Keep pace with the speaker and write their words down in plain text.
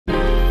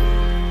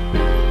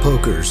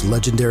Poker's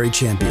legendary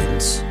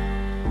champions,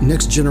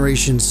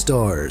 next-generation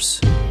stars,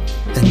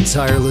 and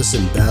tireless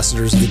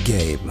ambassadors of the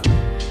game,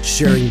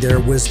 sharing their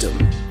wisdom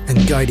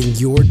and guiding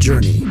your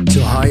journey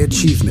to high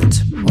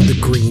achievement on the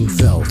green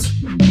felt.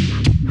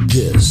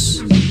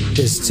 This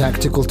is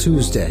Tactical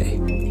Tuesday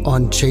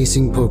on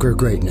Chasing Poker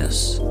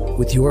Greatness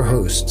with your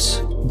hosts,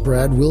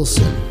 Brad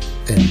Wilson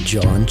and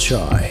John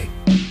Chai.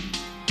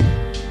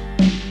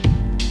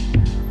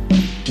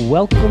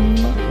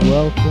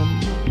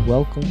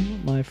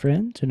 Welcome, my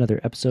friend, to another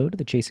episode of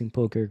the Chasing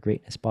Poker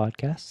Greatness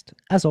podcast.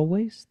 As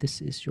always,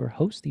 this is your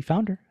host, the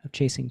founder of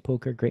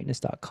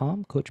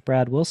ChasingPokerGreatness.com, Coach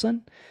Brad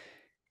Wilson.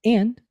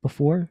 And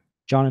before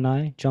John and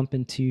I jump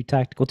into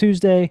Tactical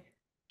Tuesday,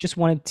 just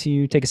wanted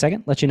to take a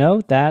second, let you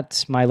know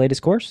that my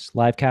latest course,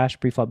 Live Cash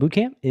Preflop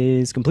Bootcamp,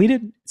 is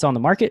completed. It's on the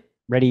market,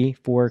 ready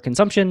for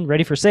consumption,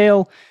 ready for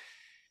sale,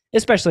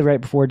 especially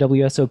right before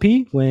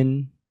WSOP,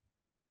 when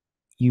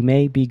you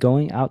may be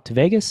going out to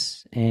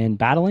Vegas and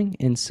battling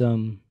in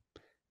some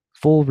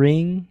full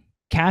ring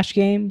cash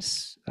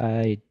games.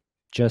 I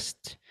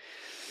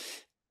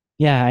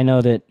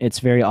know that it's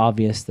very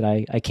obvious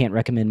that I can't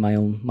recommend my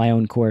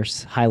own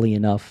course highly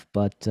enough,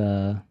 but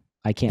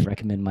I can't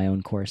recommend my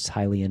own course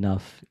highly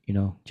enough. You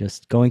know,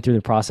 just going through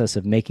the process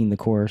of making the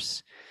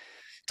course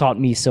taught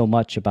me so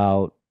much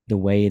about the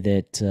way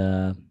that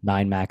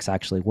 9max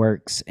actually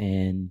works,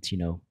 and you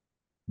know,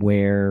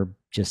 where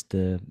just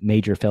the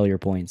major failure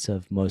points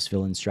of most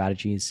villain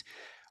strategies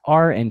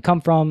are and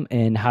come from,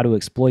 and how to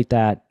exploit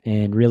that,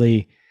 and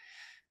really,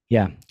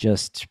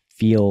 just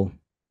feel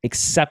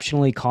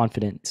exceptionally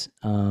confident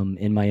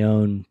in my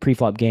own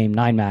preflop game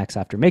 9max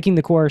after making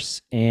the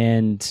course.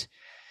 And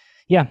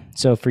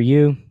so for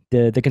you,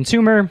 the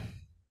consumer,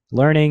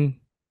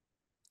 learning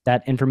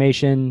that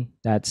information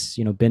that's,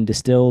 you know, been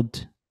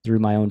distilled through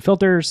my own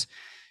filters,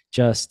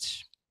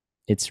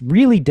 it's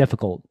really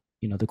difficult.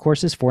 You know, the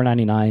course is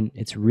 $4.99.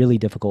 It's really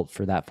difficult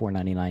for that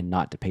 $4.99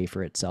 not to pay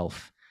for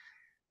itself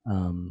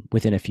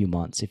within a few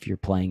months if you're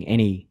playing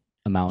any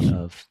amount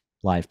of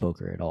live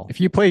poker at all.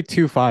 If you play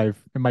 2-5,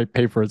 it might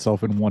pay for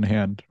itself in one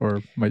hand,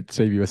 or might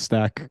save you a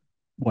stack,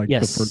 like the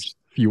first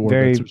few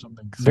orbits or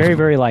something. So. Very,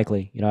 very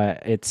likely. You know,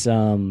 it's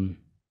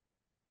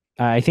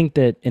I think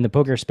that in the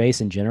poker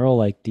space in general,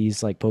 like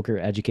these like poker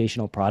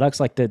educational products,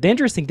 like the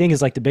interesting thing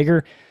is like the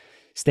bigger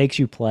stakes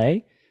you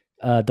play,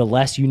 the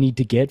less you need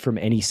to get from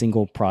any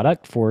single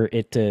product for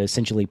it to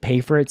essentially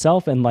pay for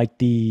itself. And like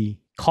the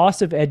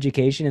cost of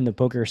education in the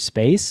poker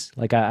space,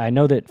 like I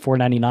know that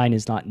 $4.99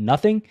 is not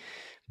nothing,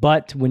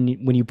 but when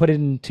you put it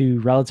into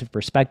relative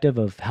perspective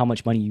of how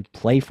much money you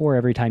play for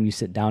every time you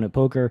sit down at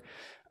poker,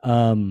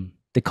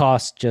 the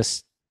cost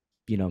just,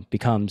 you know,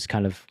 becomes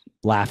kind of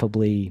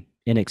laughably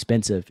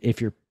inexpensive if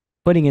you're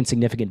putting in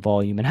significant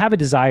volume and have a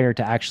desire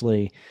to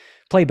actually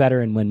play better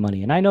and win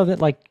money. And I know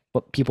that like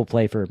people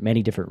play for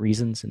many different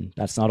reasons, and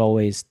that's not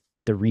always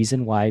the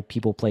reason why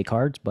people play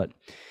cards. But,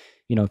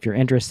 you know, if you're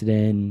interested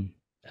in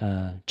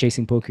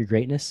chasing poker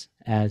greatness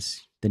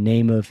as the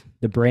name of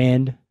the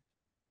brand,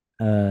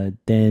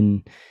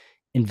 then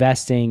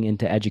investing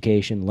into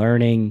education,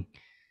 learning,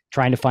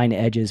 trying to find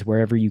edges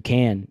wherever you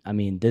can. I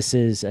mean, this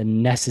is a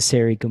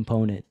necessary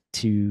component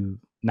to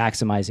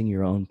maximizing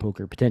your own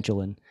poker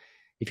potential. And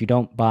if you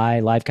don't buy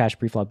Live Cash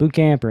Preflop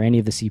Bootcamp or any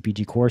of the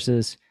CPG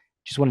courses,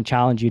 just want to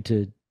challenge you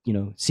to, you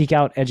know, seek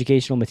out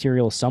educational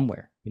material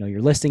somewhere. You know,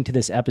 you're listening to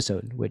this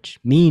episode, which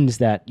means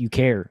that you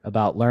care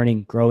about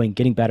learning, growing,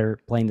 getting better,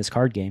 playing this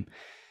card game.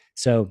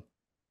 So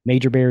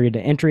major barrier to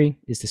entry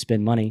is to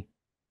spend money.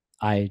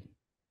 I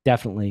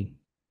definitely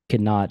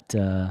could not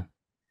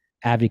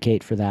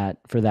advocate for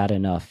that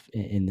enough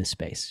in this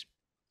space.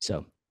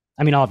 So,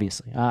 I mean,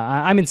 obviously,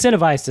 I'm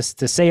incentivized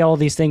to say all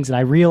these things, and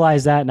I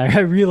realize that, and I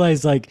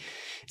realize like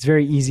it's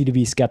very easy to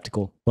be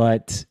skeptical.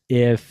 But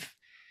if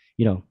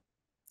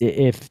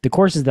the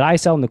courses that I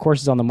sell and the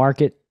courses on the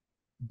market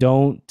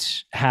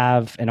don't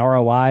have an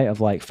ROI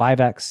of like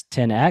 5x,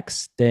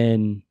 10x,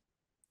 then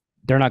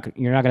you're not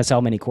going to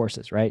sell many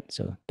courses, right?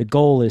 So the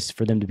goal is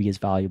for them to be as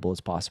valuable as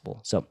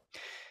possible. So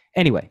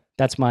anyway,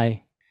 that's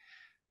my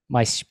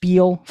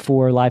spiel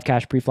for Live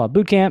Cash Preflop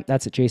Bootcamp.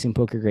 That's at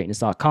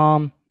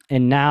ChasingPokerGreatness.com.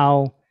 And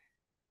now,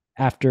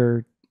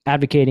 after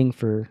advocating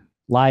for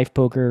live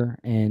poker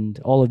and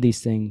all of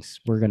these things,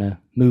 we're going to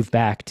move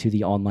back to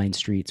the online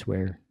streets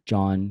where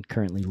John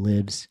currently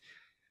lives.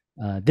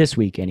 This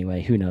week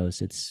anyway, who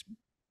knows? It's,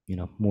 you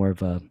know, more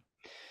of a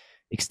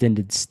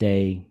extended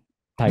stay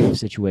type of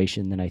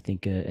situation than I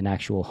think an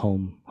actual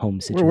home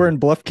situation. We're in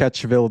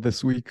Bluffcatchville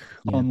this week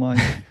online.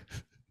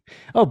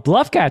 Oh,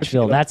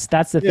 Bluffcatchville. That's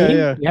the thing.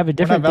 Yeah. You have a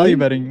different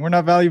We're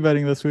not value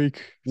betting this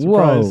week.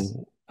 Surprise.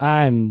 Whoa.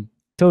 I'm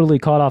totally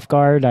caught off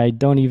guard. I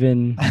don't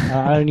even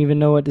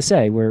know what to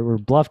say. We're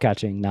bluff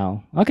catching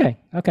now. Okay.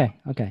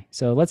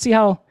 So let's see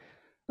how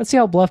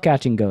bluff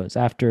catching goes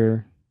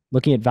after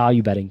looking at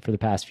value betting for the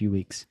past few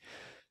weeks.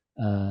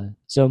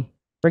 So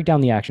break down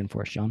the action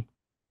for us, John.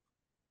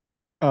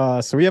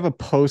 So we have a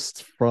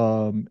post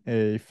from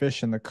a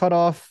fish in the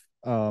cutoff.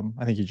 I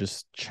think he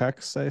just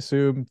checks, I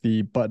assume,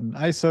 the button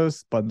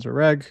ISOs. Buttons are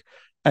reg.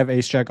 I have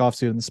ace jack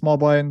offsuit in the small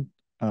blind.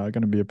 Going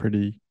to be a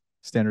pretty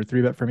standard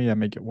 3-bet for me. I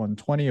make it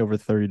 120 over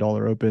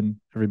 $30 open.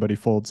 Everybody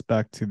folds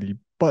back to the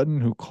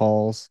button who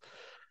calls.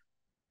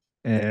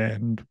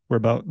 And we're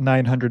about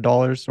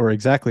 $900 or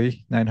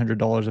exactly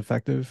 $900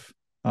 effective.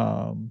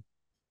 All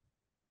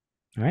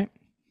right.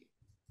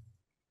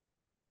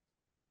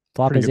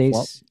 Flop Pretty is good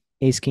flop.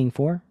 ace king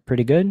 4.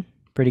 Pretty good.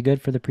 Pretty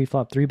good for the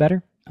pre-flop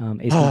 3-better.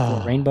 Ace king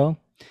 4 rainbow.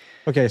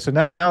 Okay, so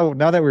now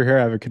that we're here,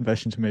 I have a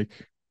confession to make.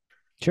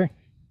 Sure.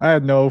 I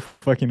had no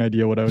fucking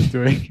idea what I was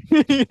doing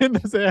in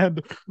this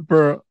hand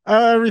for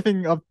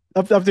everything up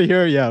to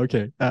here. Yeah,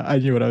 okay, I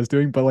knew what I was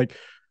doing, but like,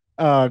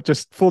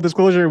 just full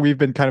disclosure, we've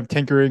been kind of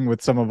tinkering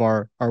with some of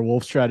our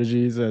wolf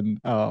strategies, and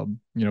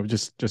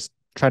just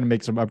trying to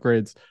make some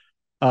upgrades.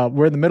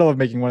 We're in the middle of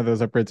making one of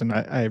those upgrades, and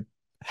I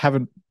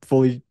haven't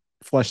fully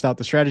fleshed out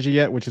the strategy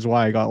yet, which is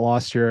why I got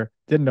lost here.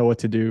 Didn't know what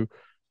to do.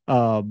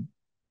 Um,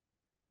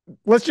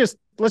 let's just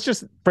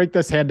break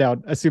this hand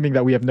down, assuming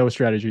that we have no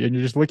strategy, and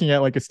you're just looking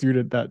at like a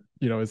student that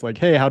is like,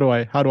 hey, how do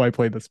I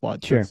play this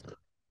spot? Sure.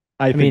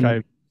 I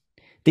think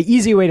the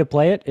easy way to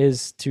play it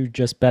is to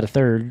just bet a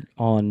third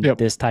on Yep.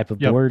 this type of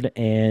board,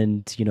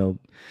 and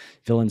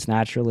villains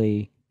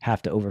naturally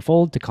have to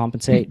overfold to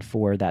compensate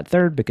for that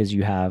third, because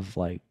you have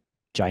like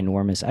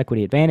ginormous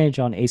equity advantage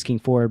on ace king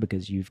 4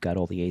 because you've got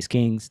all the ace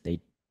kings. They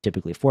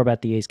typically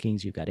 4-bet the ace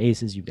kings. You've got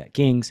aces, you've got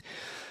kings.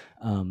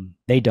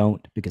 They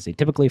don't, because they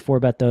typically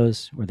 4-bet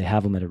those, or they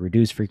have them at a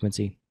reduced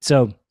frequency.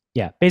 So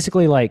yeah,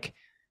 basically like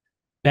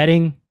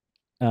betting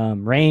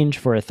range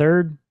for a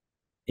third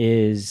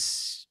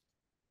is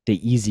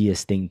the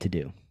easiest thing to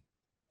do.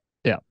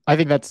 Yeah, I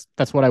think that's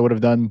what I would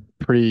have done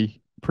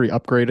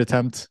pre-upgrade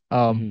attempt.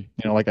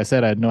 Like I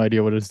said, I had no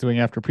idea what it was doing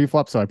after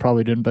preflop, so I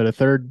probably didn't bet a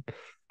third.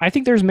 I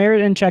think there's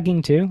merit in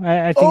checking too.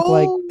 I think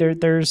like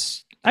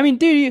there's. I mean,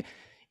 dude,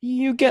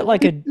 you get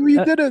like you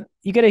did it.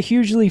 You get a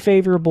hugely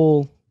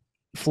favorable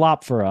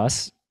flop for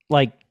us.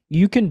 Like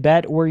you can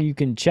bet or you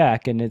can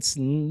check, and it's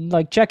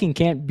like checking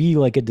can't be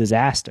like a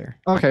disaster.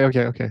 Okay.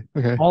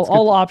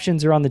 All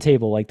options are on the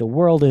table. Like the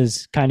world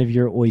is kind of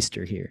your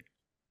oyster here.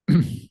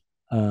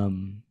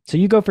 So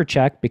you go for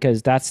check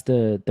because that's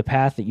the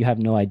path that you have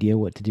no idea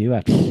what to do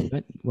after you do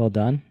it. Well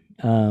done.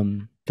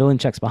 Villain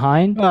checks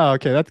behind. Oh,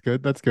 okay,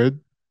 that's good.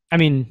 I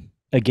mean,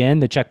 again,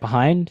 the check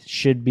behind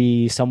should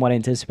be somewhat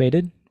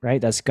anticipated, right?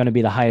 That's going to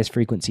be the highest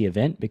frequency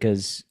event,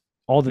 because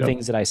all the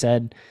things that I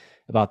said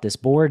about this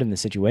board and the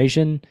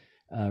situation,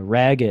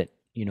 Reg at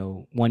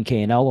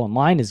 1K and L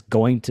online is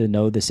going to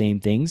know the same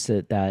things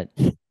that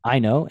I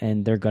know,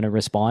 and they're going to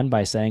respond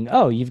by saying,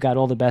 "Oh, you've got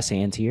all the best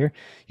hands here.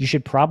 You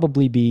should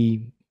probably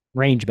be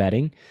range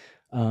betting."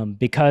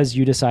 Because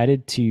you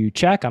decided to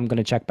check, I'm going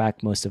to check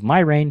back most of my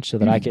range so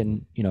that I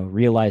can,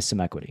 realize some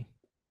equity.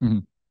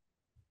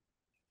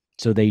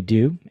 So they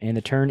do, and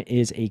the turn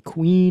is a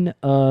queen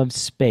of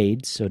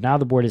spades. So now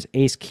the board is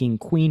ace, king,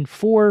 queen,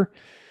 4.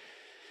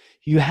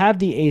 You have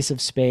the ace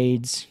of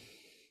spades.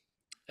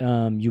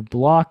 You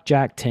block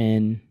jack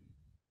 10.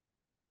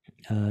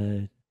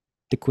 The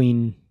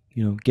queen,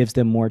 gives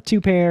them more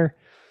 2-pair.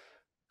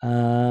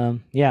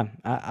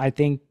 I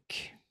think.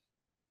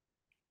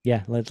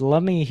 Yeah,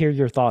 let me hear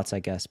your thoughts, I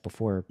guess,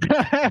 before.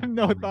 I have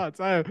no thoughts.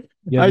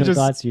 You have no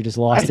thoughts? You just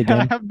lost again?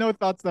 I have no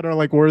thoughts that are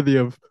like worthy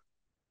of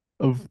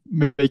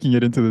making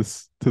it into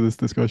this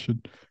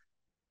discussion.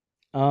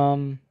 I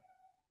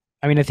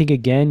mean, I think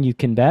again you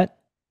can bet.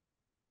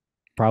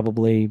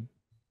 Probably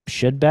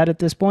should bet at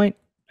this point,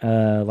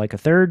 like a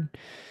third.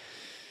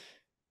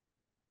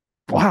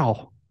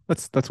 Wow,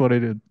 that's what I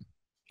did.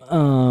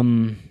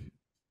 Well,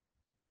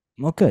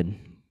 good.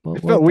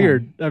 It felt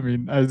weird. I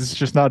mean, it's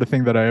just not a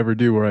thing that I ever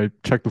do, where I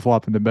check the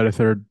flop and then bet a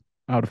third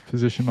out of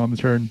position on the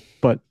turn.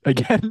 But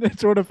again, it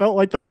sort of felt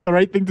like the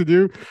right thing to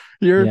do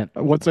here.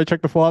 Once I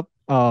checked the flop,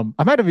 I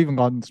might have even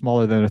gone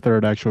smaller than a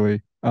third,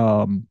 actually.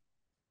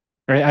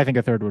 I think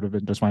a third would have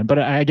been just fine. But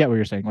I get what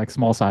you're saying, like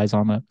small size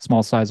on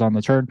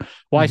the turn.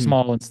 Why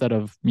small instead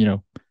of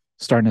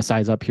starting to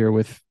size up here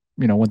with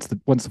once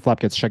the flop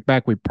gets checked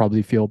back, we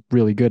probably feel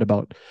really good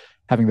about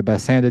having the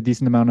best hand a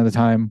decent amount of the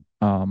time.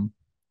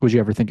 Would you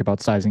ever think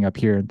about sizing up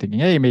here and thinking,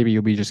 hey, maybe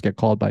we just get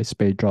called by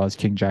spade draws,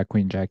 king, jack,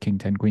 queen, jack, king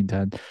 10, queen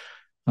 10?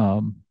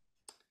 I'm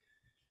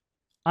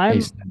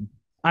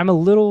a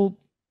little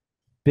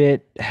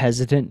bit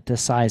hesitant to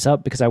size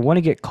up because I want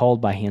to get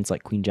called by hands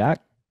like queen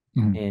jack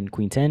and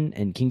queen 10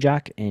 and king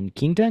jack and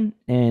king 10,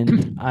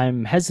 and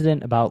I'm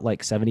hesitant about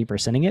like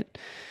 70%ing it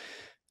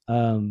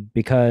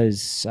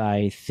because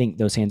I think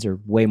those hands are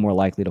way more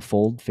likely to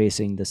fold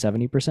facing the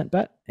 70%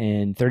 bet,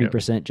 and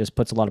 30% just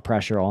puts a lot of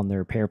pressure on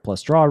their pair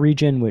plus draw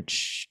region,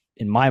 which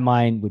in my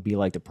mind would be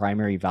like the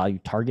primary value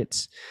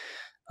targets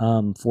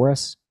for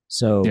us.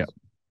 So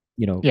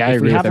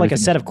if we have like a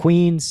set of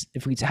queens,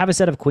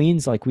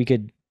 like we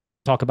could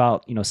talk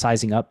about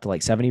sizing up to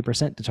like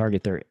 70% to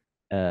target their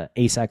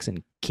ace X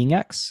and king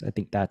X. I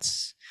think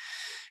that's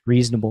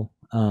reasonable.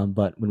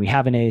 But when we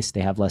have an ace,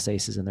 they have less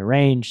aces in their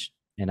range,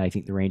 and I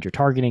think the range you're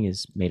targeting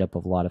is made up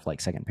of a lot of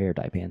like second pair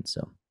type hands.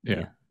 So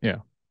yeah.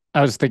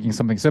 I was thinking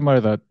something similar,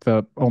 that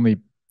the only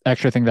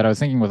extra thing that I was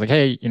thinking was like,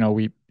 hey,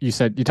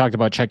 you talked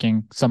about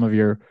checking some of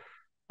your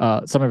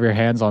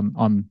hands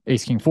on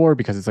Ace King 4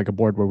 because it's like a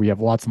board where we have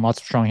lots and lots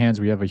of strong hands.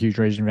 We have a huge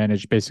range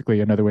advantage.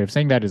 Basically, another way of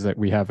saying that is that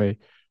we have a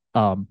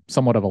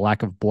somewhat of a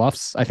lack of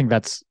bluffs. I think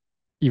that's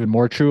even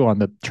more true on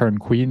the turn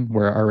queen,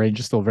 where our range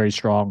is still very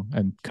strong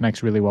and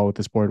connects really well with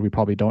this board. We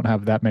probably don't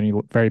have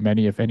very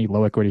many, if any,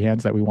 low equity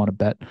hands that we want to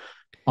bet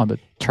on the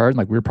turn.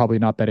 Like we're probably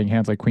not betting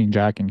hands like Queen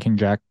Jack and King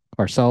Jack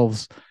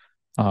ourselves.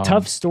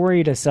 Tough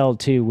story to sell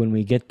too when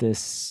we get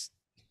this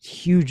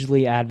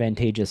hugely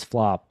advantageous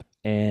flop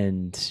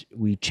and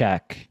we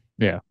check.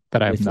 Yeah,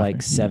 that I have with nothing. like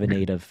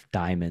 7-8 of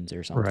diamonds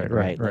or something,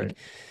 right? Right. Like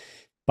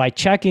by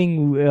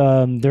checking,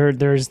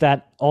 there's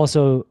that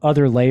also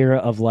other layer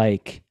of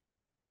like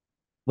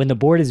when the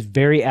board is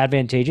very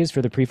advantageous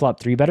for the preflop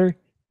 3-better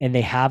and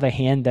they have a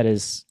hand that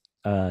is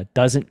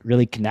doesn't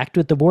really connect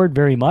with the board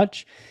very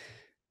much.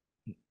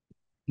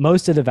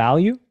 Most of the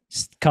value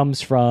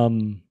comes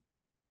from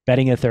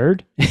betting a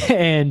third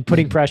and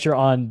putting pressure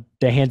on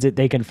the hands that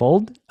they can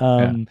fold.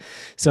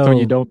 So when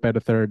you don't bet a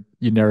third,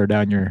 you narrow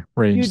down your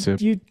range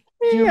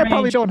your range,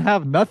 probably don't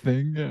have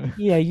nothing.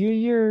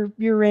 Your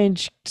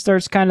range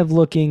starts kind of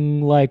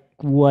looking like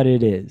what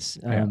it is.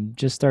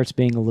 Just starts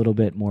being a little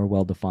bit more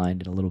well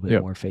defined and a little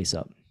bit more face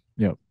up.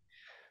 Yep.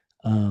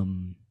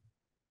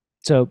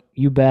 So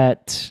you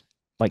bet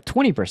like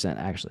 20%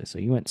 actually. So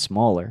you went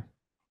smaller.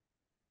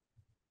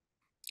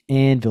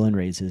 And villain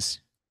raises.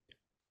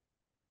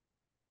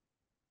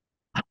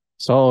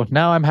 So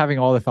now I'm having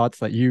all the thoughts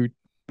that you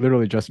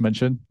literally just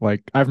mentioned.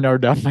 Like I've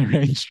narrowed down my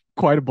range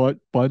quite a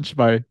bunch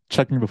by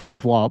checking the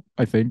flop,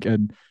 I think,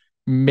 and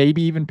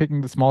maybe even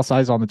picking the small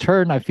size on the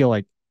turn. I feel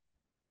like,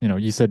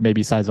 you said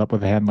maybe size up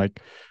with a hand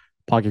like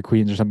pocket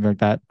queens or something like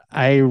that.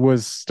 I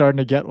was starting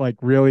to get like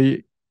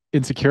really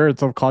insecure and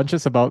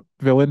self-conscious about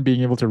villain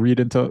being able to read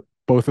into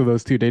both of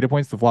those two data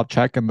points, the flop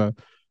check and the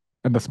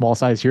small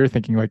size here,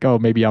 thinking like, oh,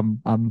 maybe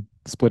I'm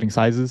splitting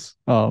sizes.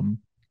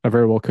 I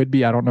very well could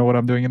be. I don't know what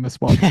I'm doing in this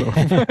spot. So.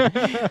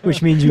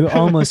 Which means you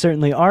almost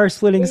certainly are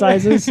splitting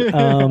sizes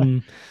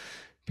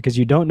because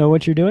you don't know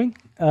what you're doing.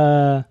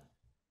 I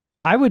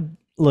would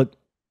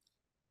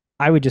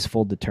just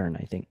fold the turn,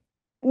 I think.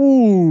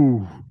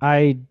 Ooh.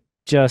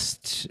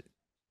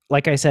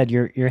 Like I said,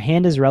 your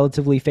hand is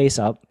relatively face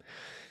up.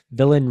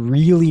 Villain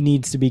really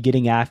needs to be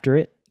getting after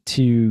it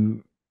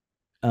to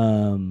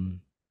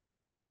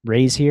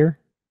raise here.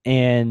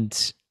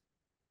 And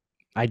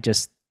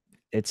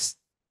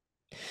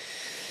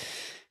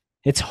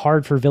it's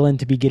hard for villain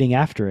to be getting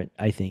after it,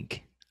 I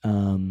think.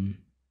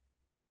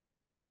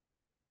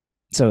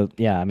 So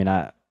yeah, I mean,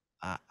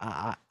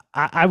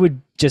 I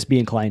would just be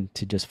inclined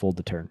to just fold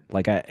the turn.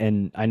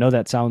 I know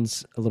that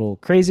sounds a little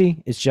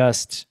crazy. It's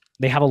just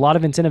they have a lot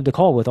of incentive to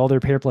call with all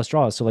their pair plus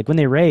draws. So like when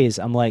they raise,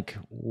 I'm like,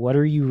 what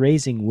are you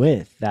raising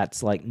with?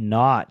 That's like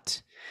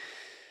not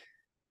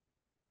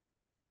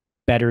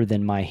better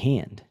than my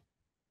hand.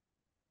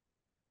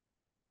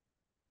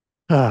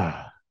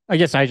 I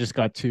guess I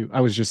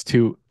was just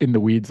too in the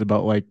weeds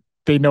about like,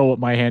 they know what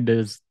my hand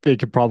is. They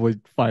could probably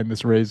find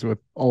this raise with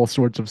all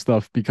sorts of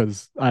stuff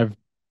because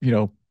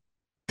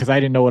because I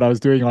didn't know what I was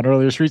doing on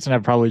earlier streets, and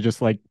I've probably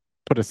just like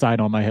put a sign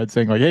on my head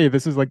saying like, hey,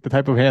 this is like the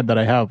type of hand that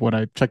I have when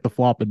I check the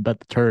flop and bet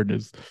the turn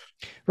is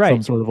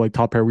some sort of like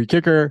top pair weak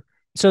kicker.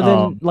 So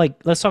then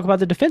let's talk about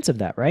the defense of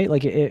that, right?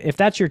 Like if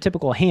that's your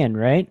typical hand,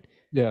 right?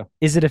 Yeah.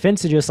 Is the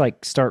defense to just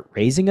like start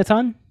raising a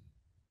ton?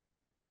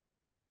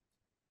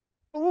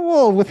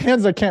 Well, with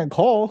hands I can't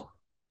call.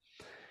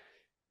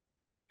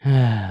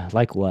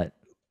 Like what?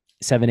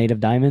 7-8 of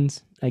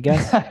diamonds, I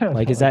guess.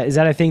 Like is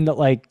that a thing that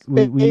like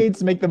we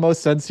make the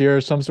most sense here?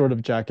 Some sort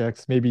of Jack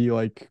X, maybe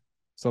like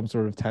some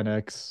sort of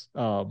 10x.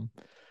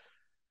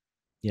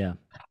 Yeah.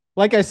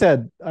 Like I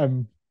said,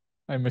 I'm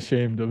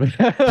ashamed of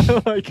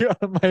it. Like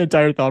my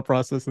entire thought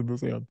process in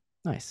this hand.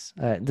 Nice.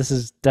 This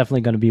is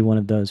definitely going to be one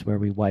of those where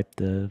we wipe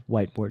the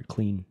whiteboard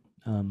clean.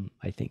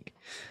 I think.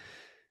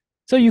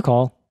 So you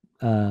call.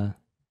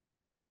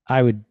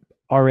 I would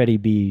already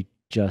be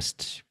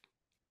just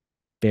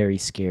very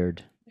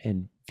scared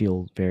and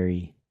feel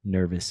very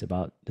nervous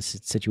about the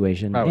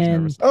situation. I was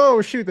nervous.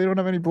 Oh shoot, they don't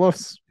have any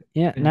bluffs.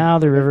 Yeah, now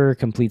the river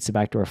completes the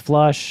backdoor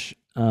flush.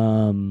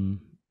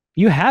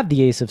 You have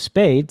the ace of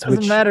spades.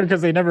 Doesn't matter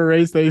because they never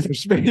raised the ace of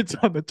spades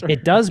on the turn.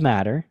 It does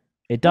matter.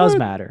 It does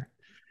matter.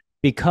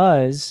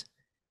 Because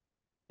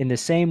in the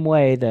same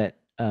way that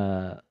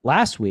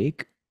last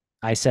week,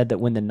 I said that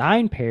when the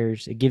 9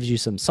 pairs, it gives you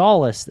some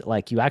solace that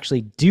like you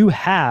actually do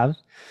have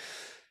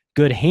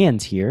good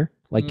hands here.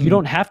 Like you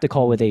don't have to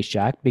call with ace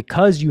jack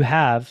because you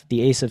have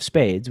the ace of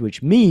spades,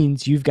 which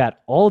means you've got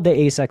all the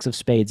ace x of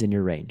spades in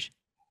your range,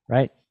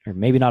 right? Or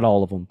maybe not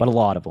all of them, but a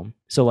lot of them.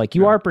 So like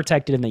you are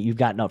protected in that you've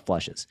got nut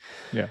flushes.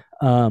 Yeah.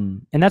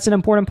 And that's an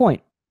important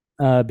point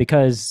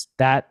because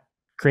that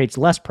creates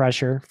less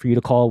pressure for you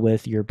to call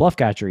with your bluff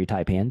catchery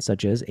type hands,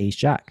 such as ace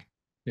jack.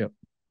 Yep.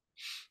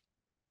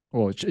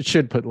 Well, it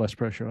should put less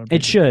pressure on.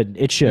 It should.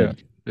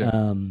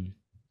 Yeah.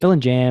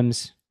 Villain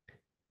jams.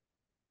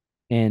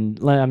 And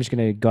I'm just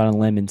going to go out on a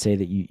limb and say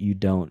that you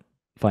don't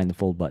find the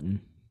fold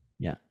button.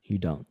 Yeah. You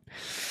don't.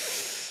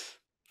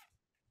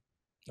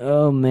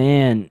 Oh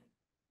man.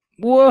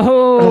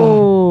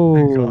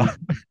 Whoa. Oh,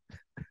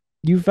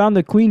 you found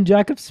the Queen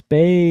Jack of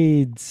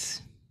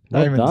Spades.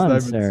 Well diamonds, done,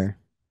 diamonds. Sir.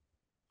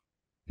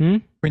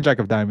 Queen Jack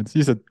of diamonds.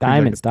 You said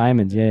Diamonds.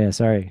 Yeah,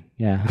 sorry.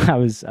 Yeah. I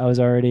was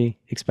already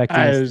expecting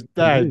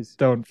I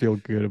don't feel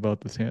good about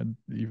this hand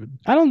even.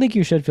 I don't think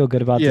you should feel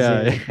good about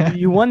this hand.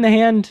 You won the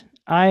hand.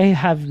 I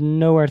have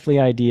no earthly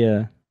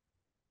idea.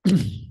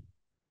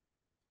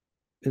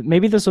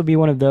 Maybe this will be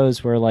one of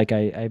those where like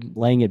I'm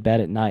laying in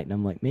bed at night and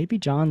I'm like, maybe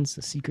John's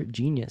a secret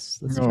genius.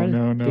 Let's try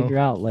to figure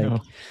out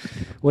like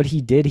what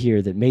he did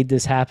here that made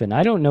this happen.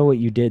 I don't know what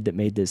you did that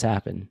made this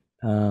happen.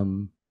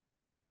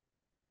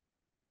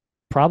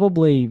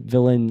 Probably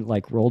villain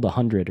like rolled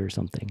 100 or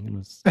something and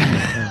was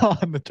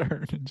on the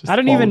turn. I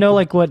don't even know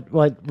like what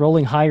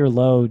rolling high or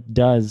low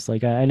does.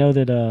 Like I know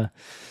that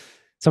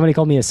somebody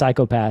called me a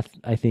psychopath,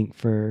 I think,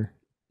 for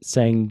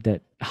saying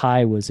that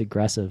high was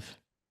aggressive.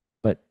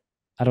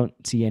 I don't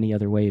see any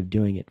other way of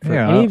doing it. For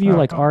any of you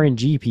like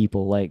RNG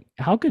people, like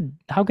how could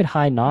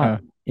high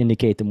not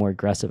indicate the more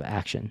aggressive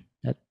action?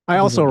 I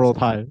also rolled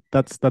high.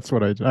 That's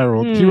what I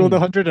rolled. He rolled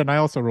 100 and I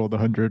also rolled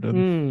 100.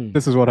 And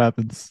this is what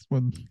happens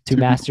when two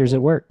masters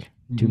at work.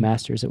 Two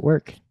masters at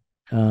work.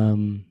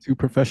 Two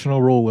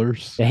professional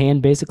rollers. The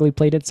hand basically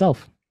played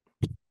itself.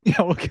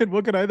 Yeah, what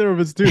could either of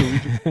us do?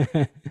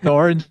 The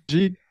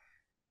RNG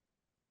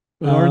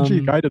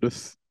guided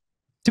us.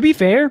 To be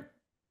fair,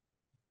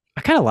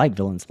 I kind of like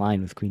Villain's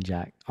line with Queen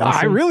Jack.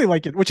 Honestly. I really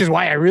like it, which is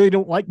why I really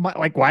don't like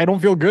why I don't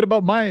feel good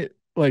about my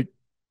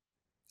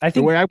I think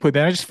the way I put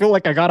that. I just feel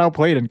like I got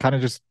outplayed and kind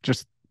of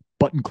just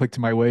button clicked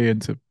my way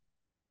into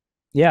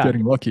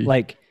getting lucky.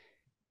 Like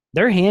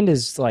their hand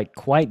is like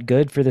quite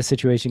good for this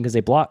situation because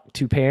they block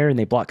 2 pair and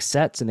they block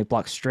sets and they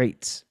block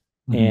straights.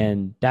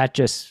 And that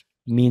just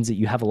means that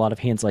you have a lot of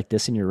hands like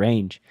this in your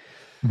range.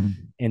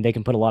 And they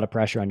can put a lot of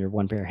pressure on your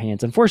 1 pair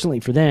hands. Unfortunately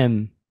for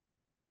them,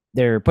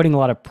 they're putting a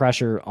lot of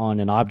pressure on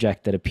an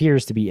object that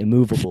appears to be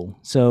immovable.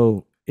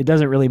 So it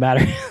doesn't really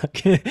matter.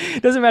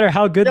 It doesn't matter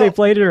how good they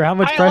played it or how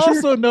much pressure. I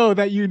also know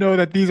that you know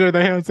that these are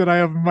the hands that I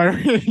have in my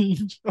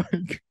range.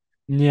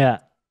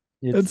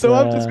 And so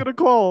I'm just going to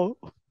call.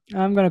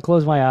 I'm going to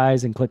close my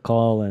eyes and click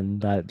call,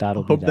 and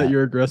that'll hope that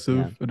you're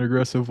aggressive, an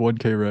aggressive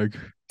 1K reg.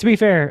 To be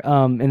fair,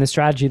 in the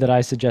strategy that I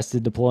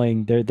suggested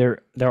deploying,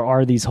 there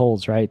are these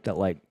holes, right? That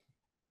like,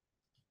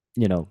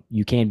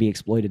 you can be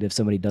exploited if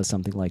somebody does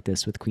something like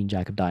this with Queen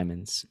Jack of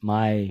diamonds.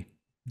 My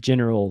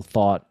general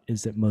thought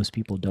is that most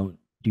people don't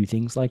do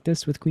things like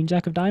this with Queen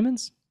Jack of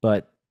diamonds,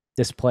 but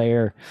this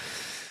player,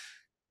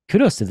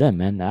 kudos to them,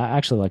 man.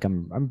 Actually, like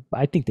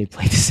I think they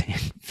played this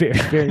hand very,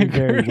 very,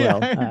 very well.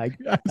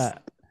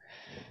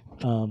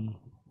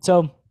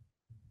 So,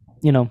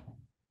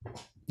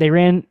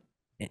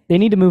 they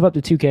need to move up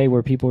to 2K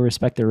where people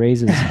respect their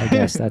raises. I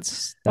guess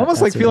that's I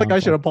almost feel like I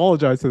should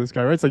apologize to this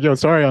guy, right? It's like, yo,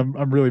 sorry,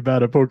 I'm really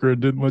bad at poker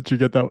and didn't let you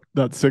get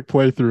that sick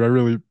playthrough. I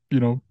really,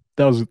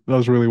 that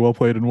was really well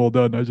played and well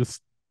done. I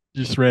just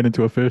ran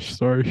into a fish.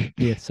 Sorry.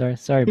 Yeah,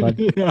 sorry, bud.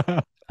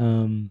 Yeah.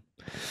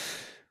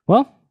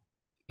 Well,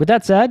 with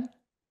that said,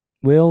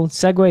 we'll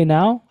segue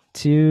now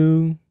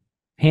to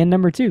hand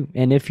number 2.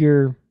 And if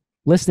you're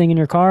listening in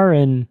your car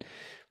and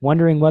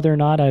wondering whether or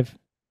not I've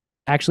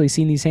actually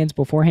seen these hands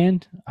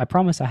beforehand, I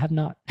promise I have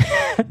not.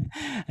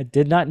 I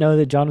did not know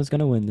that John was going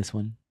to win this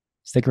one.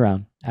 Stick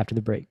around after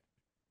the break.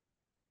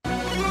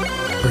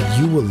 Are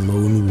you a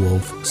lone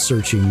wolf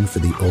searching for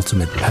the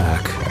ultimate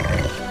pack?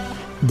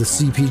 The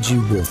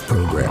CPG Wolf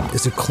program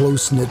is a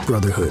close-knit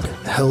brotherhood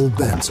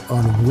hell-bent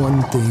on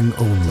one thing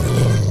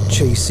only: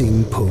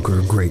 chasing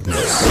poker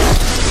greatness.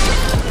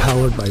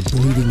 Powered by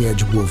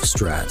bleeding-edge wolf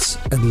strats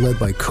and led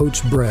by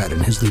Coach Brad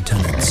and his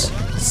lieutenants,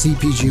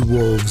 CPG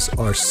Wolves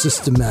are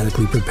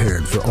systematically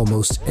prepared for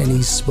almost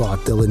any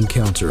spot they'll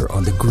encounter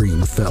on the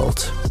green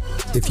felt.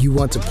 If you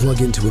want to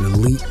plug into an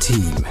elite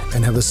team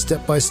and have a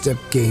step-by-step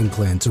game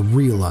plan to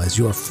realize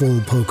your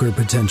full poker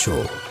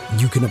potential,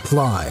 you can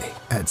apply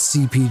at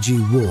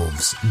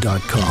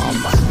cpgwolves.com.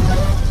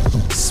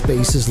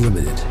 Space is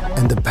limited,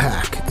 and the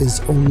pack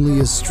is only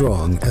as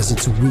strong as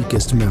its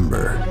weakest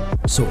member.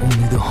 So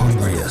only the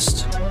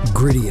hungriest,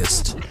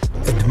 grittiest,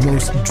 and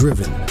most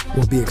driven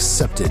will be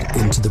accepted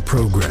into the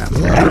program.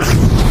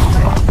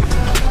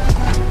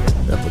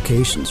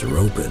 Applications are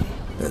open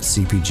at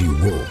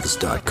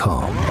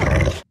cpgwolves.com.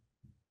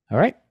 All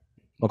right,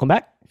 welcome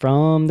back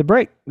from the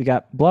break. We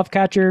got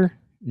Bluffcatcher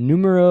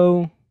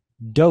numero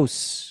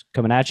dos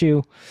coming at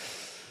you.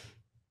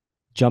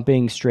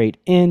 Jumping straight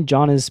in,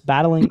 John is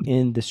battling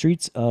in the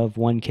streets of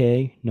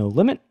 1K No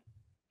Limit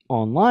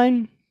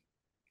online.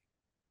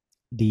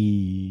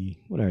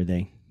 What are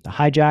they? The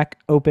hijack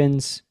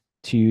opens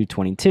to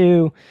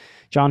 22.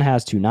 John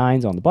has 2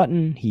 9s on the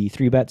button. He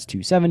 3-bets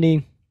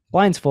 270.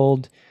 Blinds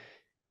fold.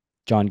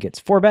 John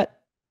gets 4-bet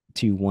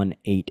to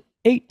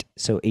 188.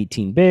 So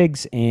 18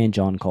 bigs, and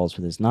John calls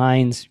with his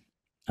 9s.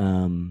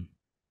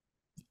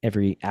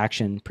 Every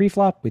action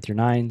pre-flop with your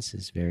 9s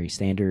is very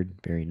standard,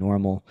 very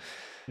normal.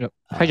 Yep.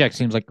 Hijack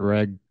seems like a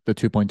reg, the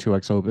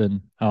 2.2x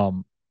open.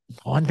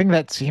 One thing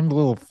that seemed a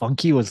little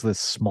funky was this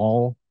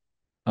small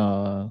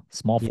four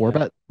Yeah,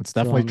 bet. It's it's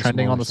a little definitely on the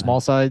trending on smaller the side.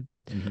 small side.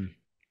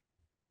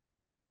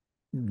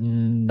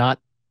 Hmm. Not,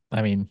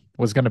 I mean,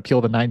 was going to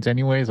peel the nines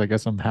anyways. I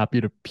guess I'm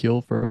happy to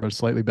peel for a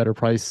slightly better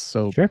price.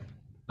 So Sure.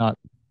 not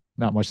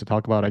much to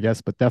talk about, I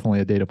guess, but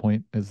definitely a data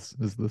point is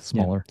the Yeah,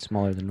 smaller.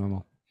 smaller than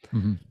normal.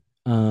 Hmm.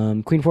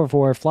 Queen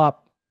 4-4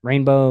 flop.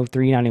 Rainbow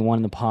 391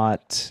 in the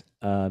pot.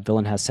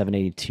 Villain has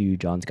 782.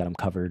 John's got him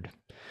covered.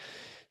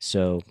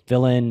 So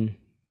villain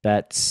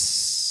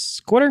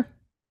bets quarter,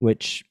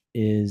 which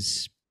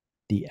is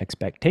the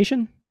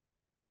expectation.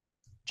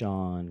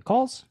 John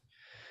calls,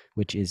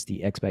 which is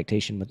the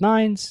expectation with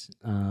nines.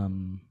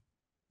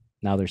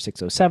 Now there's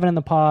 607 in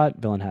the pot.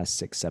 Villain has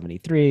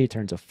 673.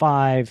 Turns a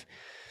 5.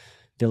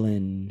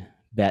 Villain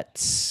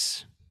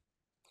bets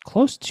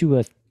close to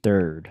a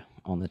third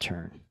on the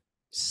turn,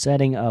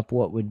 setting up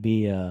what would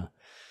be a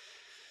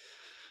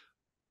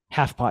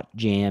half pot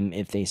jam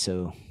if they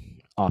so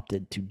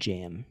opted to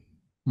jam.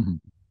 Hmm.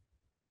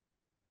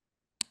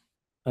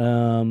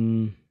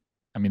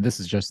 I mean, this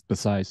is just the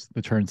size,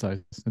 the turn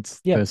size. It's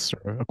Yep. this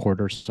or a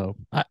quarter. So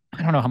I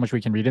don't know how much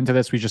we can read into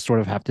this. We just sort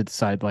of have to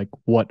decide like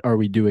what are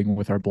we doing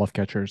with our bluff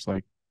catchers,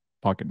 like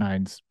pocket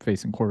nines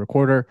facing quarter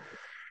quarter.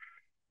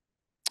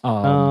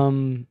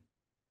 Um,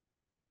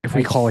 If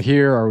we call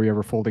here, are we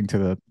ever folding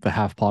to the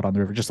half pot on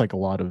the river? Just like a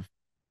lot of,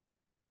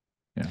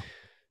 yeah.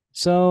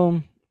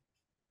 So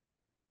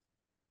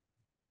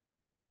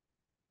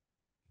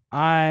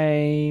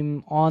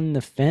I'm on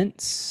the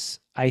fence.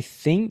 I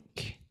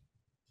think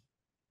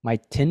my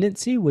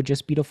tendency would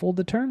just be to fold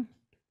the turn.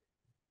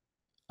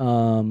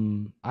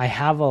 I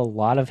have a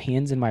lot of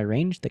hands in my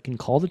range that can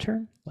call the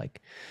turn,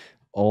 like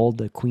all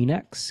the queen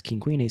X, king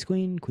queen, ace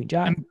queen, queen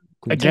jack,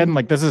 queen Again, 10.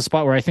 like this is a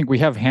spot where I think we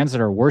have hands that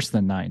are worse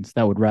than nines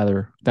that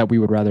we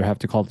would rather have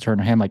to call the turn.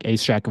 A hand like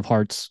ace jack of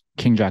hearts,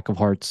 king jack of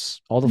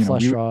hearts, all the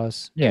flush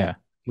draws. Yeah.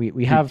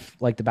 We have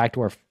like the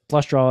backdoor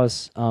flush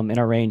draws in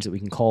our range that we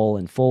can call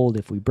and fold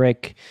if we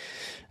break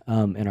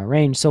in our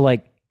range. So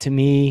like to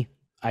me,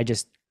 I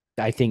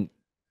think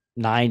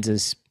nines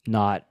is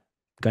not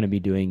going to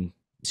be doing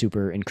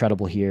super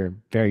incredible here.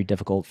 Very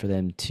difficult for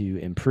them to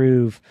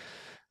improve.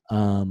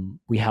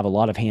 We have a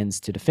lot of hands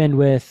to defend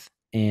with,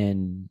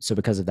 and so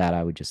because of that,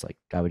 I would just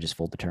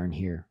fold the turn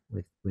here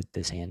with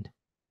this hand.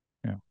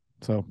 Yeah.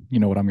 So you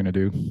know what I'm gonna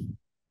do.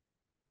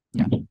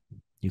 Yeah,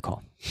 you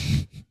call.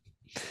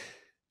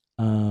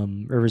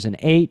 River's an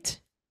 8.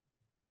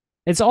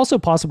 It's also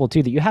possible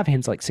too that you have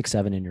hands like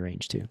 6-7 in your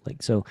range too.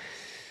 Like so,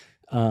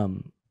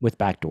 with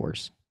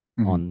backdoors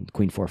on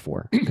Queen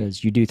 4-4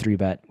 because you do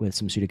 3-bet with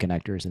some suited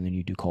connectors and then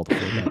you do call the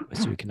 4-bet with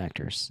suited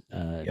connectors.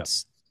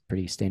 It's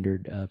pretty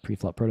standard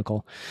pre-flop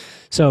protocol.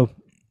 So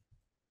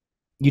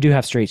you do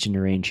have straights in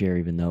your range here,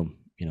 even though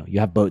you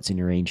have boats in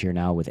your range here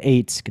now with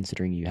 8s,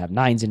 considering you have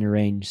 9s in your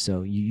range.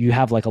 So you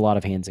have like a lot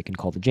of hands that can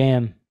call the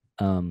jam.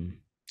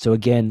 So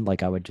again,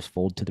 like I would just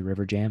fold to the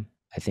river jam,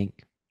 I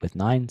think, with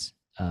 9s.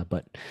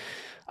 But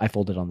I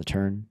folded on the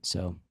turn,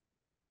 so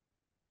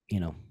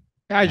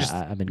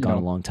I've been gone a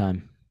long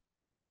time.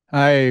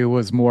 I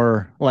was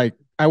more like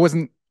I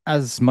wasn't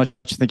as much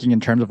thinking in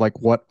terms of like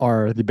what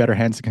are the better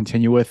hands to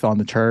continue with on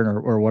the turn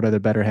or what are the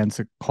better hands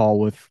to call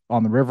with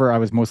on the river. I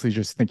was mostly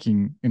just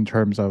thinking in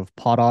terms of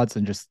pot odds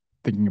and just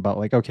thinking about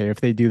like, okay,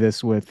 if they do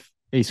this with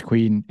ace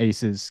queen,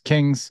 aces,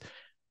 kings,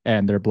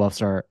 and their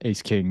bluffs are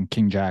ace king,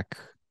 king jack,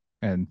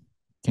 and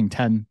king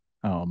 10,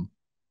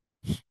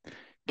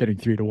 getting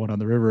 3-1 on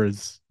the river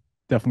is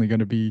definitely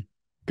going to be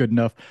good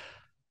enough.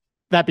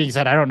 That being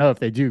said, I don't know if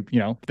they do,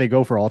 if they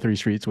go for all 3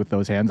 streets with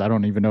those hands. I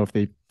don't even know if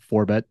they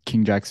 4-bet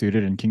king jack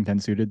suited and king 10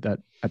 suited that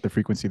at the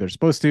frequency they're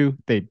supposed to.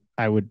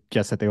 I would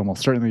guess that they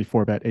almost certainly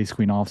 4-bet ace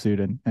queen offsuit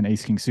and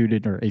ace king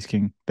suited or ace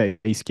king, the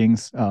ace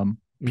kings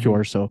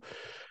pure. So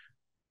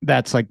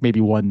that's like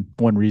maybe one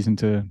reason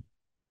to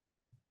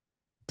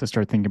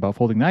start thinking about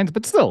folding nines,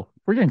 but still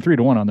we're getting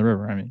 3-1 on the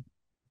river. I mean,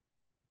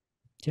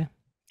 yeah,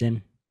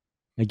 then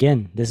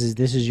again, this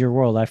is your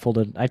world. I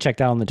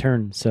checked out on the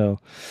turn. So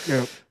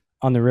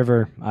on the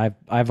river,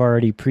 I've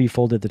already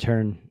pre-folded the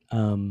turn.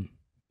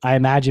 I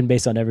imagine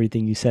based on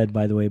everything you said,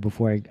 by the way,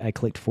 before I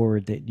clicked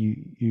forward, that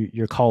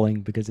you're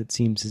calling because it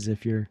seems as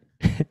if your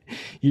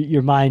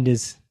mind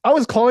is. I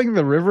was calling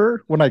the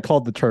river when I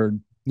called the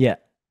turn. Yeah.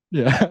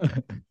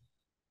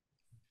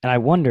 And I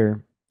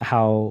wonder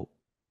how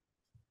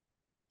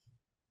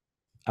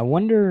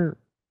how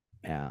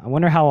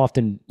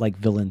often like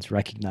villains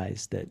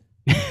recognize that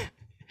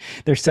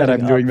they're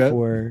setting up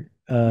for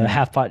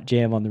half pot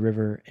jam on the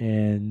river.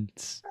 And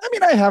I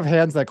mean, I have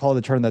hands that call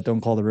the turn that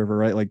don't call the river,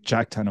 right? Like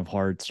jack 10 of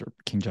hearts or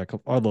king jack of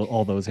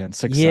all those hands,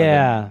 6,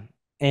 7.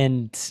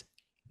 And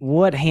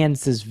what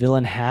hands does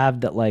villain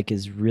have that like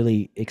is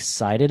really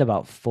excited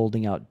about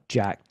folding out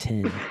jack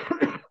 10?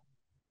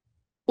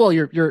 Well,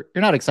 you're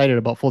not excited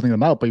about folding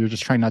them out, but you're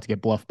just trying not to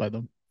get bluffed by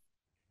them.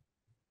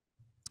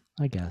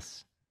 I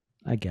guess.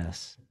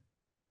 Just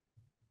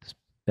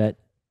bet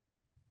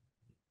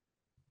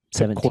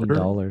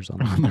 $17 on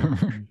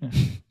the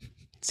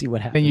See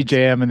what happens. Then you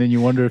jam, and then you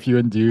wonder if you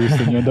induce,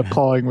 and you end up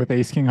calling with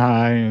ace king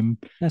high, and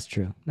that's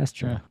true. That's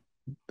true. Yeah.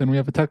 Then we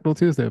have a technical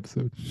Tuesday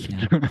episode.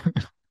 Yeah.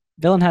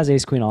 Villain has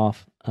ace queen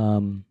off.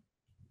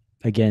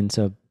 Again,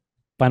 so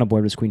final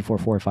board was queen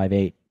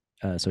 4-4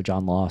 5-8. So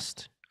John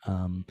lost.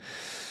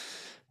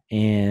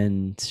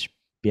 And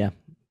yeah,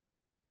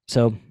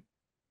 so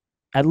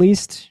at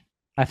least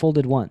I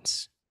folded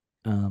once,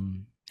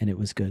 and it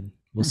was good.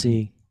 We'll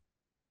see.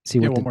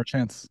 Get one more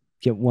chance.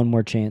 Get one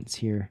more chance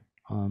here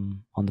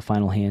on the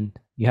final hand.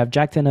 You have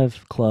Jack 10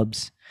 of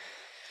clubs.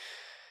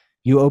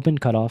 You open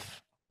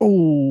cutoff.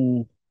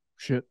 Oh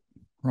shit!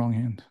 Wrong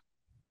hand.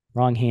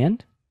 Wrong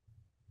hand.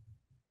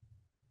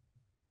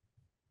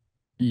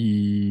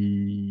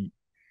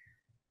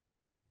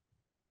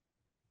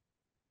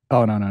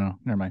 Oh no!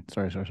 Never mind.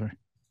 Sorry.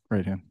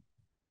 Right hand.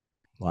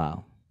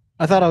 Wow.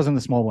 I thought I was in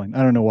the small blind.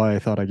 I don't know why I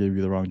thought I gave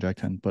you the wrong Jack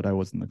 10, but I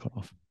was in the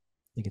cutoff.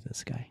 Look at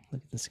this guy.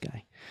 Look at this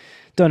guy.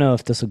 Don't know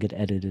if this will get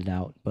edited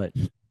out, but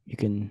you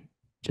can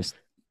just.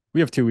 We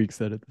have 2 weeks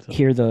to edit this.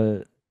 Hear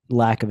the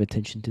lack of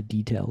attention to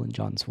detail in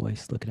John's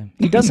voice. Look at him.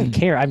 He doesn't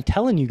care. I'm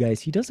telling you guys,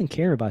 he doesn't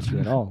care about you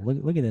at all.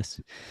 Look at this.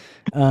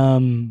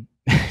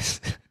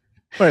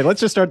 All right,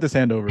 let's just start this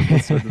hand over.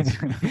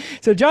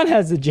 So John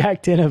has the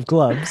Jack 10 of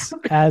clubs,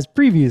 as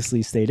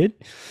previously stated.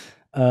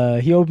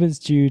 He opens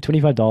to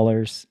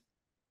 $25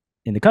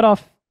 in the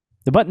cutoff.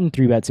 The button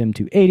 3-bets him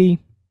to 80.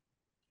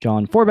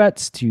 John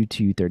 4-bets to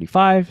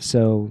 235.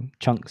 So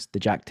chunks the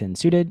Jack 10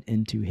 suited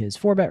into his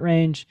 4-bet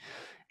range.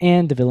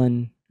 And the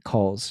villain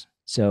calls.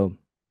 So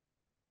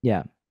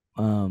yeah,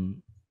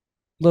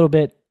 little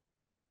bit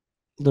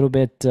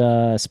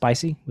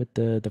spicy with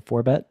the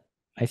 4-bet,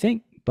 I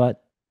think,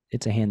 but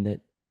it's a hand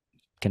that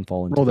can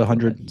fall into. Roll the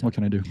 100. So. What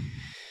can I do?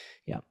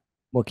 Yeah,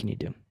 what can you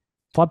do?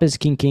 Flop is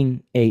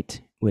king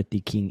 8 with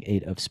the king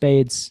 8 of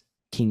spades,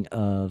 king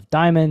of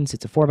diamonds.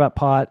 It's a 4-bet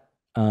pot.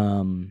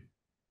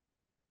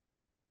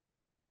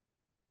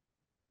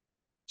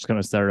 Just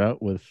gonna start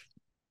out with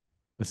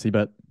the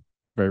c-bet,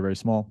 very very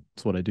small.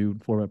 That's what I do in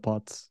 4-bet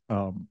pots.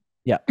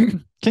 Yeah,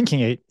 king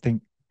 8. I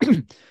think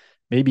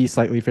maybe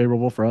slightly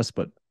favorable for us,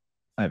 but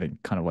I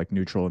think kind of like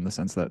neutral in the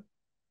sense that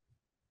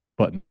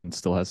button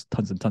still has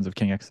tons and tons of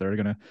king X that are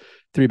gonna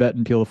 3-bet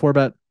and peel a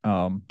 4-bet.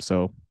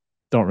 So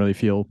don't really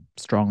feel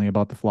strongly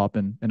about the flop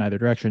in either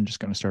direction. Just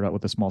gonna start out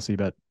with a small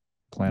c-bet.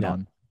 Plan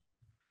on.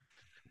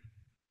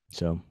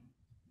 So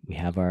we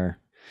have our.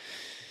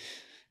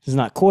 This is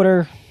not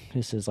quarter.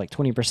 This is like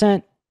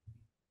 20%.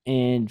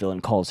 And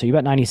villain calls. So you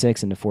bet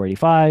 96 into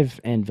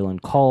 485, and villain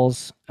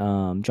calls.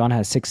 John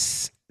has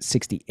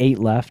 668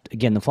 left.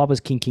 Again, the flop is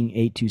king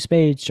 8 2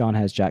 spades. John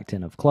has Jack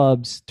 10 of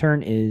clubs.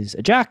 Turn is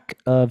a Jack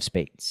of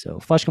spades. So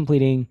flush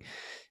completing,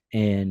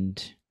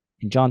 and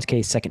in John's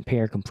case, second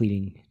pair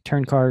completing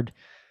turn card.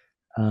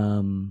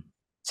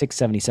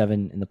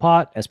 677 in the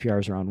pot. SPR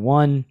is around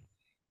 1.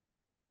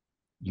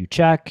 You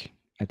check.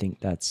 I think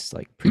that's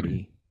like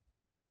pretty.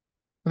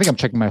 I think I'm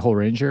checking my whole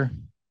range here.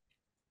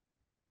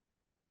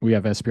 We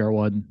have SPR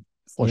 1,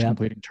 flush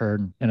completing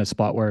turn, in a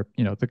spot where,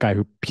 you know, the guy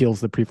who peels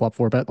the pre-flop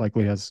 4-bet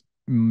likely has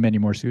many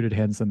more suited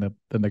hands than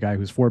the guy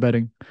who's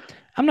 4-betting.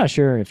 I'm not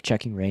sure if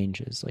checking range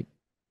is like,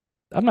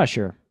 I'm not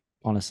sure,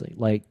 honestly.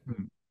 Like,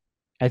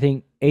 I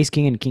think ace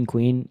king and king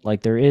queen,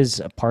 like there is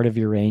a part of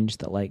your range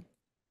that like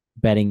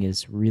betting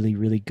is really,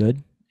 really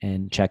good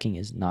and checking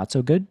is not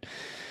so good.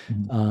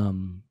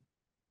 And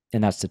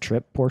that's the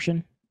trip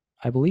portion,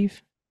 I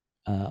believe.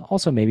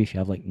 Also, maybe if you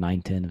have like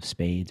 9-10 of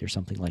spades or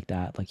something like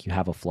that, like you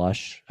have a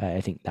flush,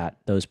 I think that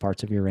those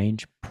parts of your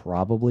range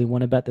probably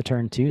want to bet the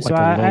turn too. Like so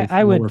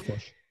I would,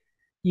 flush.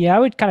 Yeah, I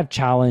would kind of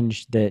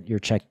challenge that your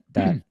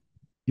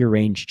your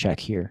range check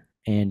here,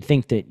 and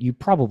think that you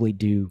probably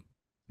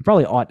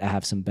ought to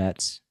have some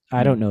bets.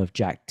 I don't know if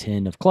Jack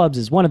 10 of clubs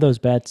is one of those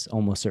bets,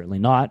 almost certainly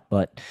not,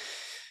 but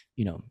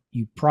you know,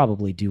 you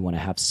probably do want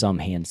to have some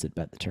hands that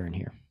bet the turn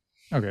here.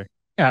 Okay.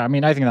 Yeah, I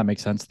mean, I think that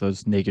makes sense.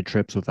 Those naked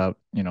trips without,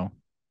 you know,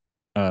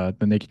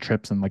 the naked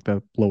trips and like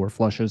the lower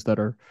flushes that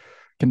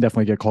can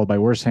definitely get called by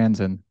worse hands,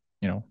 and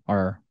you know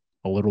are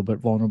a little bit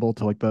vulnerable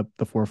to like the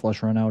 4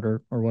 flush run out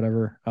or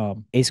whatever.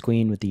 Ace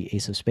queen with the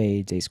ace of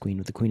spades, ace queen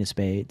with the queen of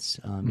spades,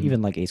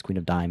 even like ace queen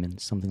of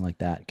diamonds, something like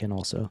that can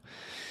also,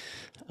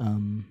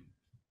 you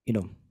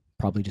know,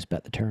 probably just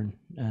bet the turn,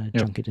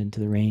 chunk it into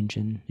the range,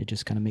 and it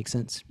just kind of makes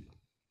sense.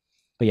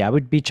 But yeah, I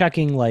would be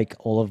checking like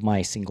all of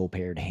my single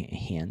paired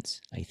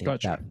hands. I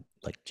think that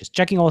like just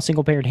checking all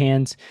single paired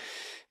hands,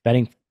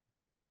 betting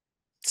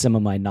some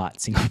of my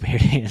not single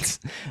paired hands,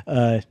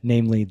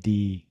 namely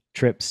the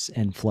trips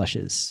and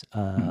flushes.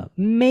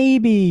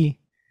 Maybe,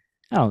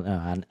 I don't know.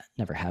 I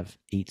never have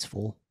 8s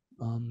full.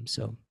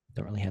 So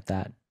don't really have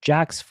that.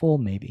 Jacks full,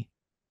 maybe.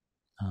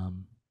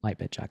 Might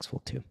bet jacks full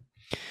too.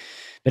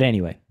 But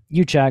anyway,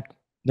 you check,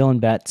 villain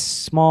bets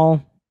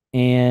small,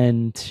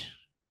 and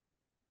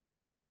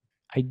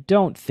I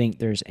don't think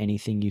there's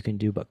anything you can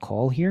do but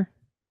call here.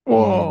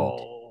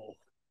 Whoa.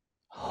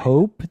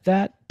 Hope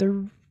that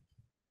the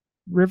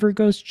river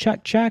goes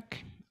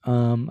check.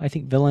 I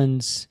think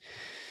villains,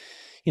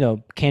 you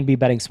know, can be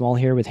betting small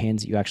here with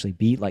hands that you actually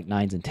beat, like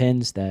 9s and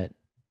 10s that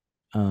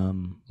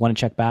want to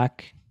check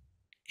back,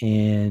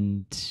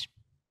 and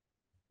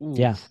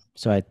yeah.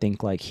 So I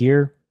think like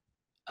here,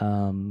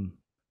 the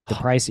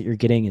price that you're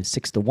getting is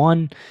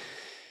 6-1.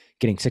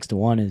 Getting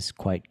 6-1 is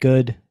quite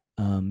good.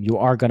 You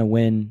are going to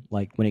win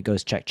like when it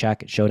goes check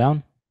check at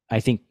showdown. I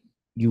think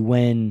you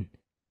win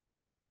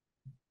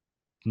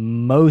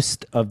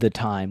most of the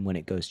time when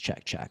it goes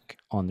check check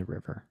on the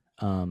river,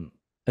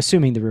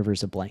 assuming the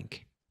river's a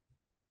blank.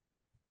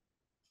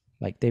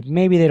 Like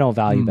maybe they don't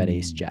value bet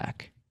ace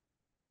jack.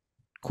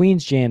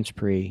 Queen's jams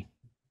pre.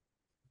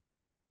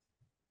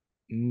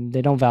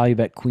 They don't value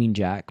bet queen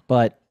jack,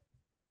 but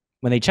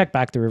when they check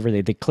back the river,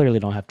 they clearly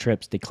don't have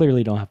trips. They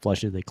clearly don't have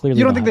flushes. They clearly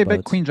You don't have think they boats.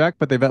 bet queen jack,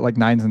 but they bet like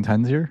 9s and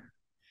 10s here?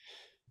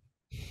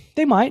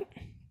 They might.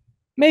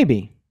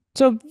 Maybe.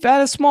 So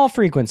at a small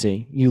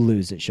frequency, you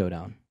lose at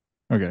showdown.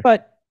 Okay.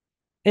 But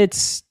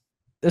it's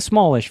a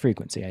smallish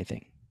frequency, I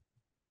think.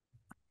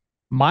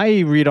 My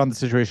read on the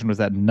situation was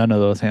that none of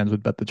those hands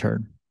would bet the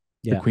turn.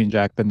 Yeah. The queen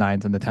jack, the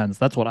 9s, and the 10s.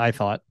 That's what I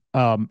thought.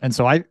 And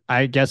so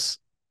I guess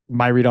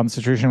my read on the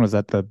situation was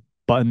that the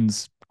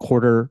button's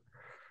quarter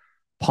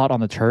pot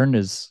on the turn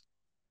is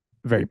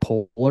very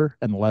polar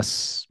and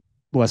less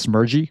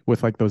mergy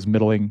with like those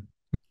middling.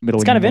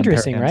 It's kind of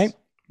interesting, right?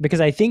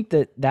 Because I think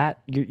that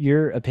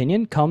your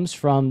opinion comes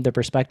from the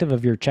perspective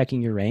of you're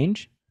checking your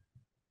range,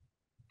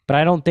 but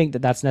I don't think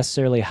that that's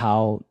necessarily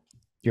how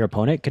your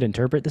opponent could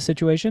interpret the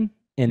situation.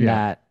 In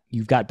that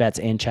you've got bets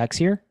and checks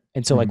here,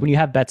 and so like when you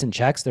have bets and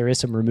checks, there is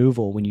some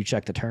removal when you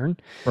check the turn,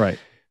 right?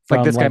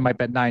 Like this guy might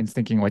bet 9s,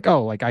 thinking like,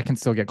 oh, like I can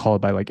still get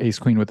called by like ace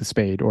queen with a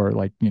spade, or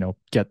like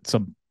get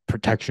some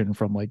protection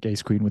from like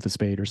ace queen with a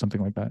spade or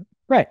something like that.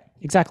 Right.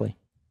 Exactly.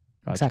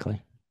 Gotcha.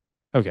 Exactly.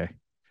 Okay.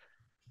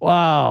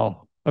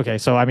 Wow. Okay.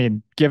 So, I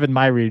mean, given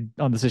my read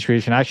on the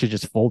situation, I actually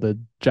just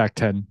folded Jack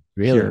 10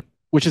 here,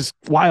 which is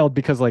wild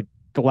because like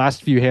the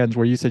last few hands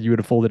where you said you would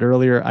have folded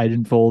earlier, I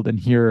didn't fold. And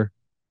here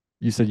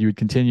you said you would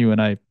continue and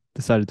I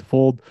decided to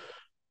fold.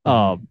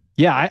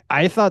 Yeah,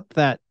 I thought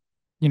that,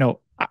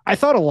 I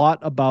thought a lot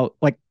about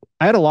like,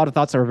 I had a lot of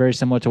thoughts that were very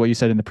similar to what you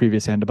said in the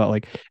previous hand about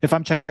like, if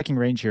I'm checking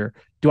range here,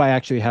 do I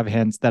actually have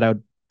hands that I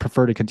would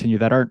prefer to continue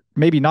that aren't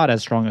maybe not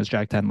as strong as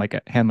Jack 10, like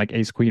a hand like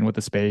ace queen with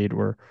a spade,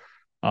 or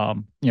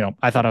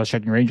I thought I was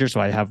checking ranger,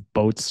 so I have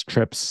boats,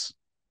 trips,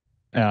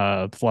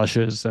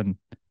 flushes, and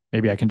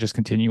maybe I can just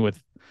continue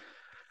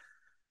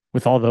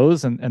with all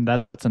those, and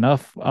that's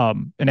enough.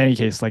 In any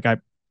case, like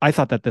I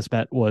thought that this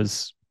bet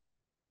was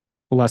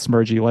less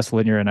mergy, less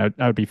linear, and I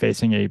would be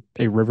facing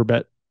a river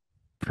bet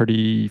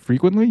pretty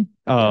frequently.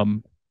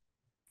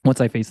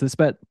 Once I face this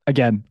bet,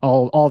 again,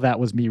 all that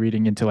was me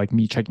reading into like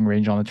me checking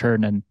range on the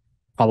turn and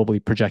probably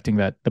projecting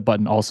that the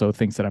button also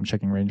thinks that I'm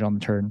checking range on the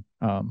turn.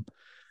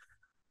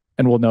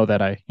 And we'll know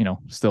that I,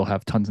 still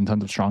have tons and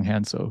tons of strong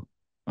hands. So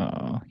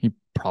he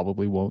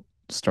probably won't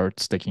start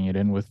sticking it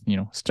in with,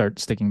 start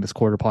sticking this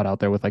quarter pot out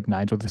there with like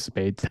 9s with a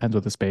spade, 10s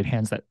with a spade,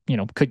 hands that,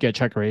 could get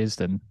check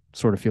raised and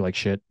sort of feel like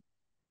shit.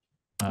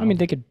 I mean,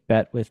 they could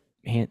bet with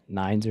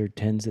 9s or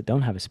 10s that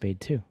don't have a spade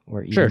too,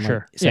 or even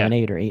sure.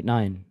 7-8 or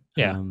 8-9.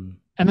 Yeah.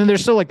 And then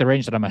there's still like the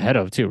range that I'm ahead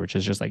of too, which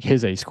is just like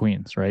his ace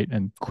queens, right?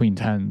 And queen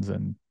 10s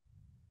and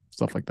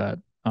stuff like that.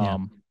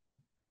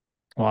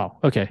 Wow.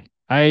 Okay.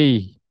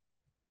 I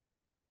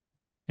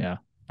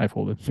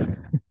folded.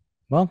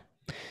 Well,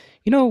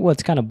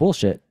 what's kind of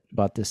bullshit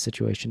about this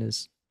situation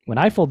is when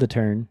I fold the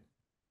turn,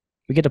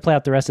 we get to play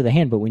out the rest of the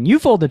hand. But when you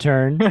fold the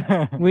turn,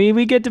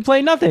 we get to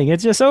play nothing.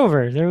 It's just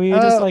over. We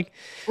just we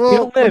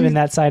don't live in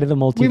that side of the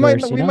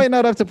multiverse. We might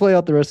not have to play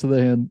out the rest of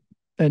the hand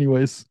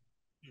anyways.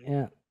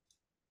 Yeah.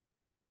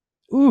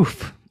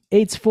 Oof.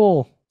 8's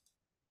full.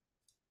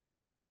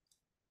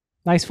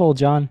 Nice fold,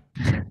 John.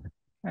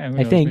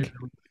 I think.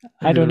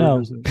 I don't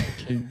know.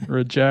 Or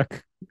a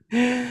jack.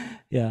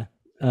 Yeah.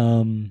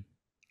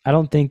 I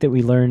don't think that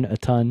we learn a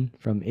ton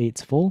from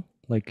 8's full.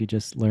 Like you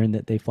just learn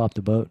that they flopped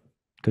a boat.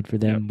 Good for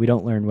them. Yep. We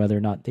don't learn whether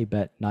or not they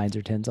bet 9s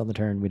or 10s on the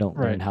turn. We don't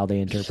learn how they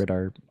interpret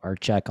our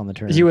check on the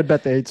turn. He would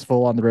bet the 8's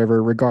full on the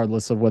river,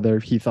 regardless of whether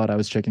he thought I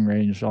was checking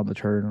range on the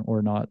turn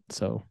or not.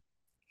 So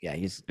yeah,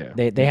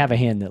 they have a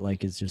hand that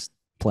like is just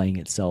playing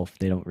itself.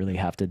 They don't really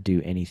have to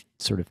do any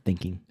sort of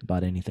thinking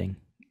about anything.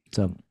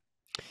 So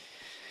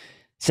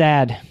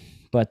sad,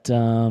 but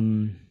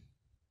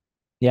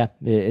yeah,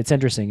 it's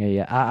interesting.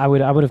 Yeah, I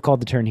would have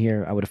called the turn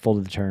here. I would have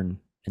folded the turn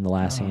in the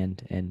last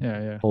hand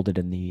and folded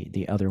in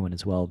the other one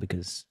as well,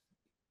 because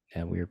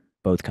we were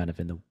both kind of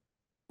in the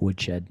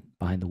woodshed,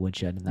 behind the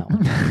woodshed in that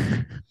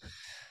one.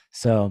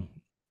 So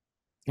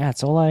yeah,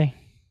 it's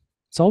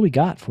all we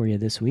got for you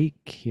this week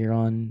here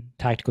on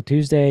Tactical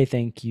Tuesday.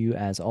 Thank you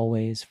as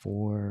always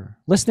for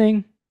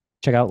listening.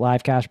 Check out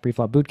live Cash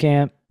Preflop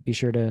Bootcamp. Be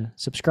sure to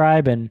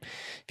subscribe, and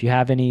if you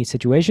have any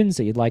situations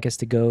that you'd like us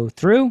to go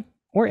through,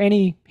 or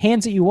any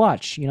hands that you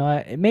watch,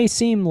 it may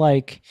seem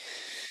like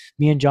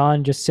me and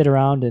John just sit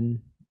around and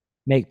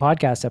make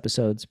podcast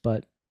episodes,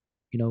 but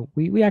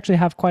we actually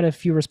have quite a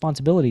few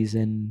responsibilities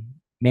in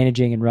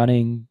managing and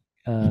running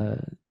the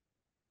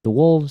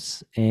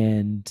Wolves,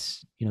 and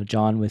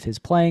John with his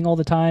playing all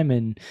the time,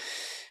 and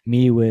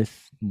me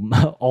with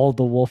all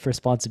the wolf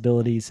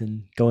responsibilities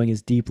and going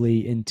as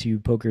deeply into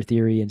poker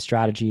theory and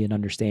strategy and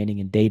understanding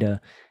and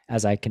data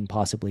as I can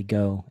possibly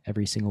go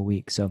every single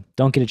week. So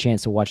don't get a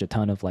chance to watch a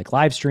ton of like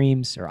live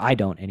streams, or I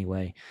don't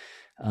anyway.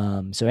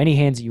 So any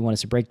hands that you want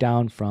us to break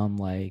down from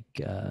like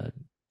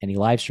any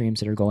live streams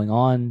that are going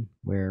on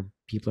where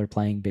people are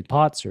playing big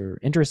pots or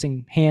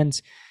interesting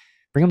hands,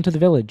 bring them to the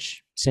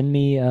village. Send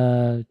me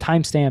a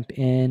timestamp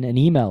in an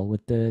email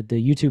with the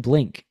YouTube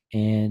link,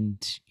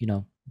 and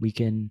we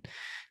can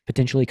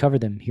potentially cover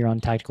them here on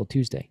Tactical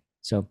Tuesday.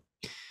 So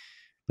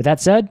with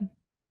that said,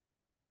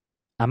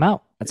 I'm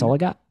out. That's all I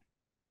got.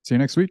 See you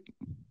next week.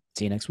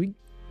 See you next week.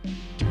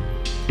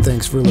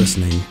 Thanks for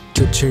listening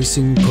to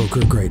Chasing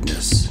Poker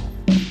Greatness.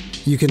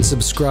 You can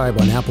subscribe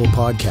on Apple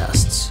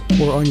Podcasts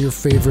or on your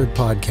favorite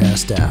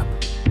podcast app.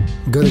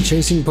 Go to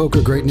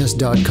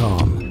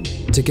chasingpokergreatness.com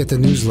to get the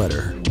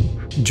newsletter.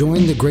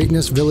 Join the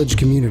Greatness Village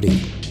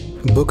community,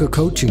 book a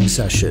coaching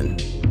session,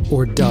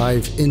 or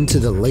dive into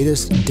the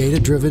latest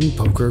data-driven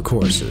poker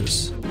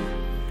courses.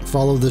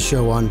 Follow the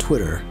show on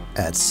Twitter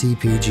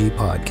 @CPG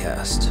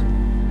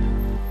Podcast.